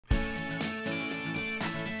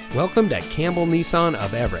Welcome to Campbell Nissan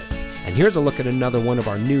of Everett. And here's a look at another one of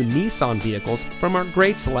our new Nissan vehicles from our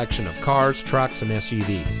great selection of cars, trucks, and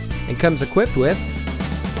SUVs. And comes equipped with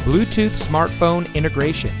Bluetooth smartphone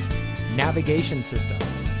integration, navigation system,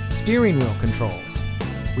 steering wheel controls,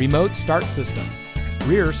 remote start system,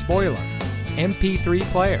 rear spoiler, MP3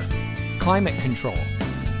 player, climate control,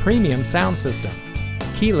 premium sound system,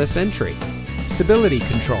 keyless entry, stability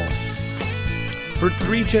control. For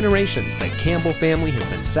 3 generations, the Campbell family has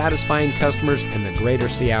been satisfying customers in the greater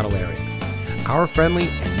Seattle area. Our friendly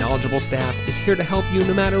and knowledgeable staff is here to help you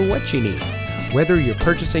no matter what you need. Whether you're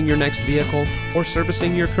purchasing your next vehicle or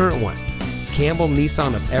servicing your current one, Campbell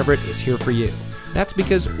Nissan of Everett is here for you. That's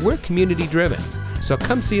because we're community driven. So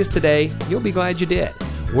come see us today, you'll be glad you did.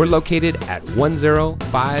 We're located at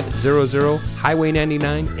 10500 Highway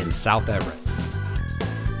 99 in South Everett.